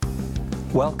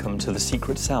Welcome to The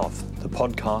Secret Self, the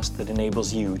podcast that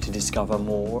enables you to discover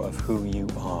more of who you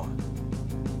are.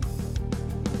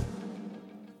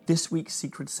 This week's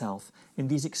Secret Self, in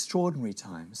these extraordinary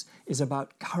times, is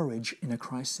about courage in a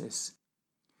crisis.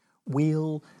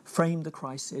 We'll frame the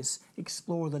crisis,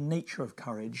 explore the nature of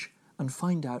courage, and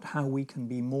find out how we can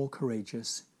be more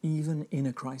courageous, even in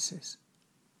a crisis.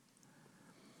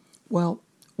 Well,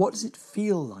 what does it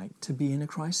feel like to be in a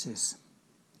crisis?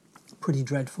 Pretty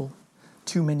dreadful.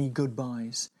 Too many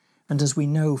goodbyes. And as we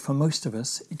know, for most of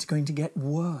us, it's going to get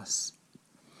worse.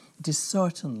 It is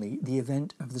certainly the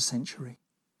event of the century.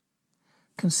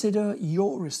 Consider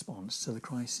your response to the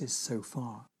crisis so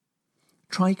far.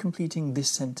 Try completing this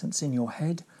sentence in your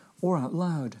head or out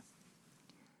loud.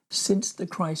 Since the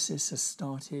crisis has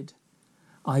started,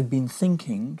 I've been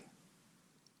thinking,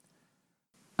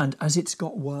 and as it's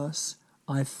got worse,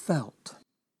 I've felt.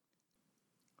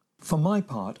 For my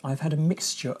part, I've had a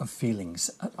mixture of feelings,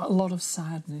 a lot of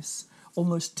sadness,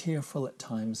 almost tearful at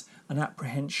times, an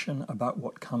apprehension about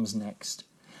what comes next,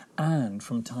 and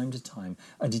from time to time,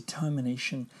 a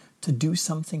determination to do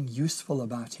something useful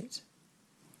about it.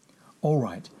 All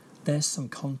right, there's some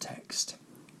context.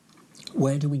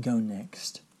 Where do we go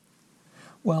next?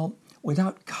 Well,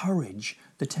 without courage,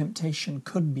 the temptation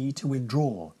could be to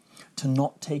withdraw, to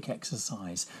not take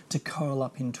exercise, to curl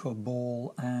up into a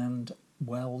ball and,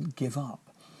 well, give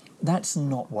up. That's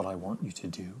not what I want you to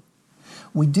do.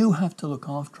 We do have to look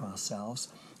after ourselves,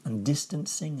 and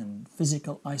distancing and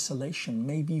physical isolation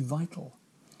may be vital.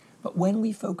 But when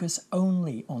we focus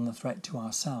only on the threat to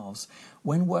ourselves,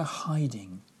 when we're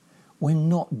hiding, we're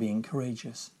not being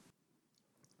courageous.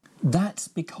 That's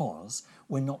because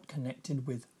we're not connected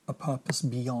with a purpose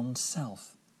beyond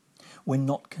self. We're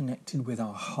not connected with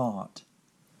our heart.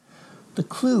 The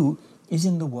clue is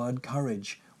in the word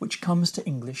courage, which comes to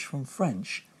English from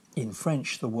French. In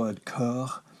French, the word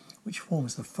cœur, which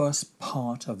forms the first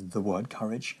part of the word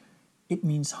courage, it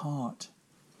means heart.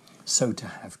 So to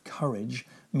have courage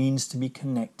means to be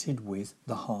connected with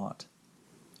the heart.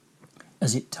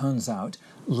 As it turns out,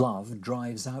 love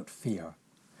drives out fear.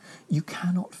 You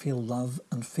cannot feel love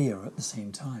and fear at the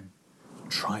same time.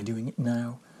 Try doing it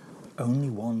now. Only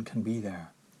one can be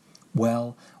there.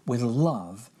 Well, with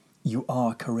love, you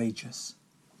are courageous.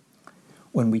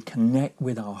 When we connect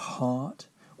with our heart,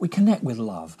 we connect with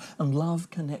love, and love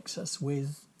connects us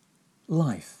with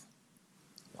life.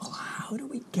 Well, how do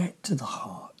we get to the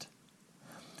heart?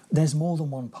 There's more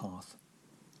than one path.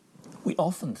 We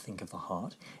often think of the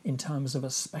heart in terms of a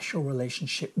special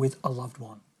relationship with a loved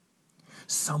one,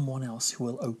 someone else who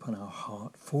will open our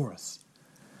heart for us.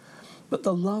 But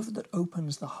the love that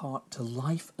opens the heart to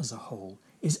life as a whole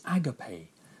is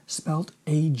agape, spelt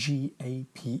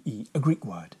A-G-A-P-E, a Greek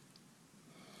word.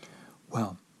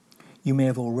 Well, you may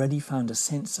have already found a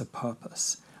sense of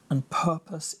purpose, and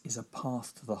purpose is a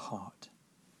path to the heart.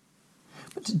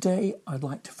 But today I'd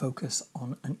like to focus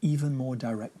on an even more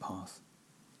direct path.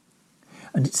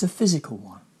 And it's a physical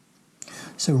one.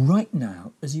 So right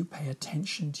now, as you pay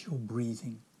attention to your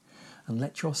breathing and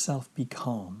let yourself be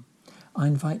calm, I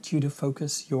invite you to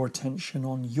focus your attention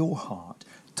on your heart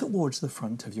towards the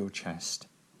front of your chest.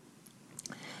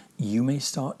 You may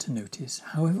start to notice,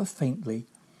 however faintly,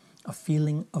 a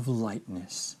feeling of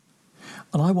lightness.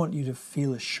 And I want you to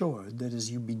feel assured that as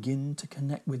you begin to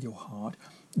connect with your heart,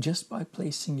 just by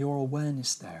placing your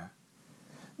awareness there,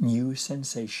 new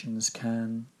sensations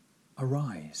can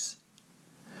arise.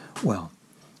 Well,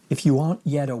 if you aren't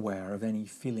yet aware of any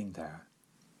feeling there,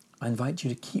 I invite you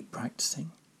to keep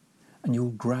practicing, and you'll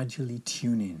gradually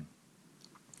tune in.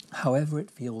 However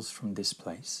it feels from this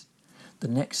place, the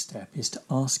next step is to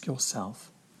ask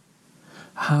yourself,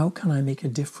 how can I make a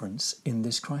difference in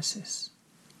this crisis?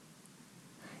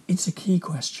 It's a key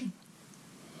question.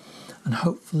 And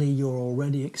hopefully you're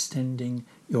already extending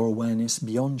your awareness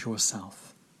beyond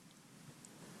yourself.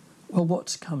 Well,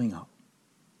 what's coming up?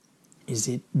 Is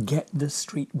it get the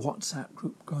street WhatsApp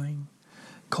group going?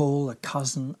 Call a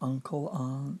cousin, uncle,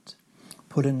 aunt?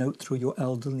 Put a note through your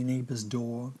elderly neighbour's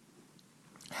door?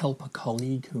 Help a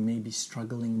colleague who may be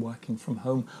struggling working from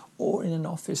home or in an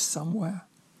office somewhere?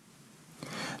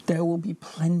 There will be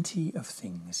plenty of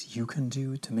things you can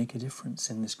do to make a difference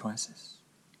in this crisis.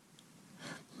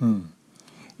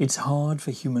 It's hard for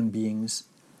human beings,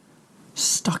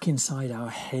 stuck inside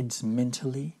our heads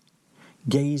mentally,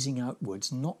 gazing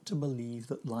outwards, not to believe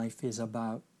that life is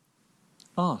about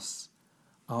us,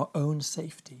 our own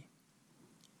safety.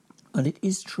 And it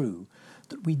is true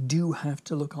that we do have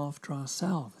to look after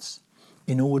ourselves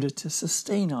in order to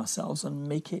sustain ourselves and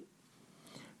make it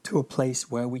to a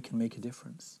place where we can make a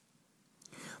difference.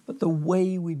 But the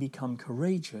way we become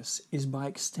courageous is by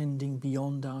extending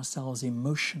beyond ourselves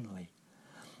emotionally.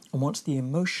 And once the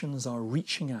emotions are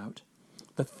reaching out,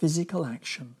 the physical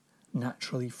action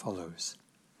naturally follows.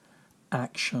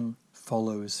 Action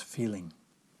follows feeling.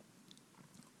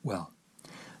 Well,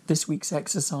 this week's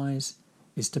exercise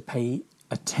is to pay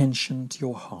attention to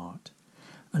your heart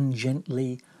and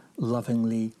gently,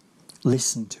 lovingly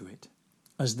listen to it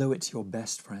as though it's your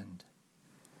best friend.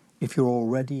 If you're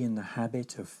already in the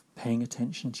habit of paying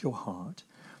attention to your heart,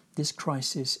 this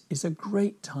crisis is a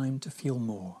great time to feel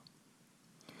more.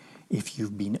 If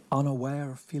you've been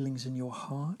unaware of feelings in your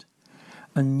heart,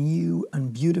 a new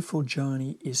and beautiful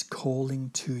journey is calling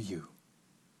to you.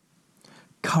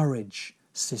 Courage,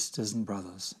 sisters and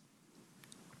brothers.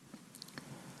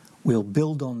 We'll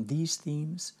build on these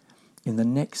themes in the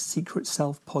next Secret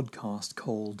Self podcast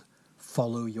called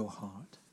Follow Your Heart.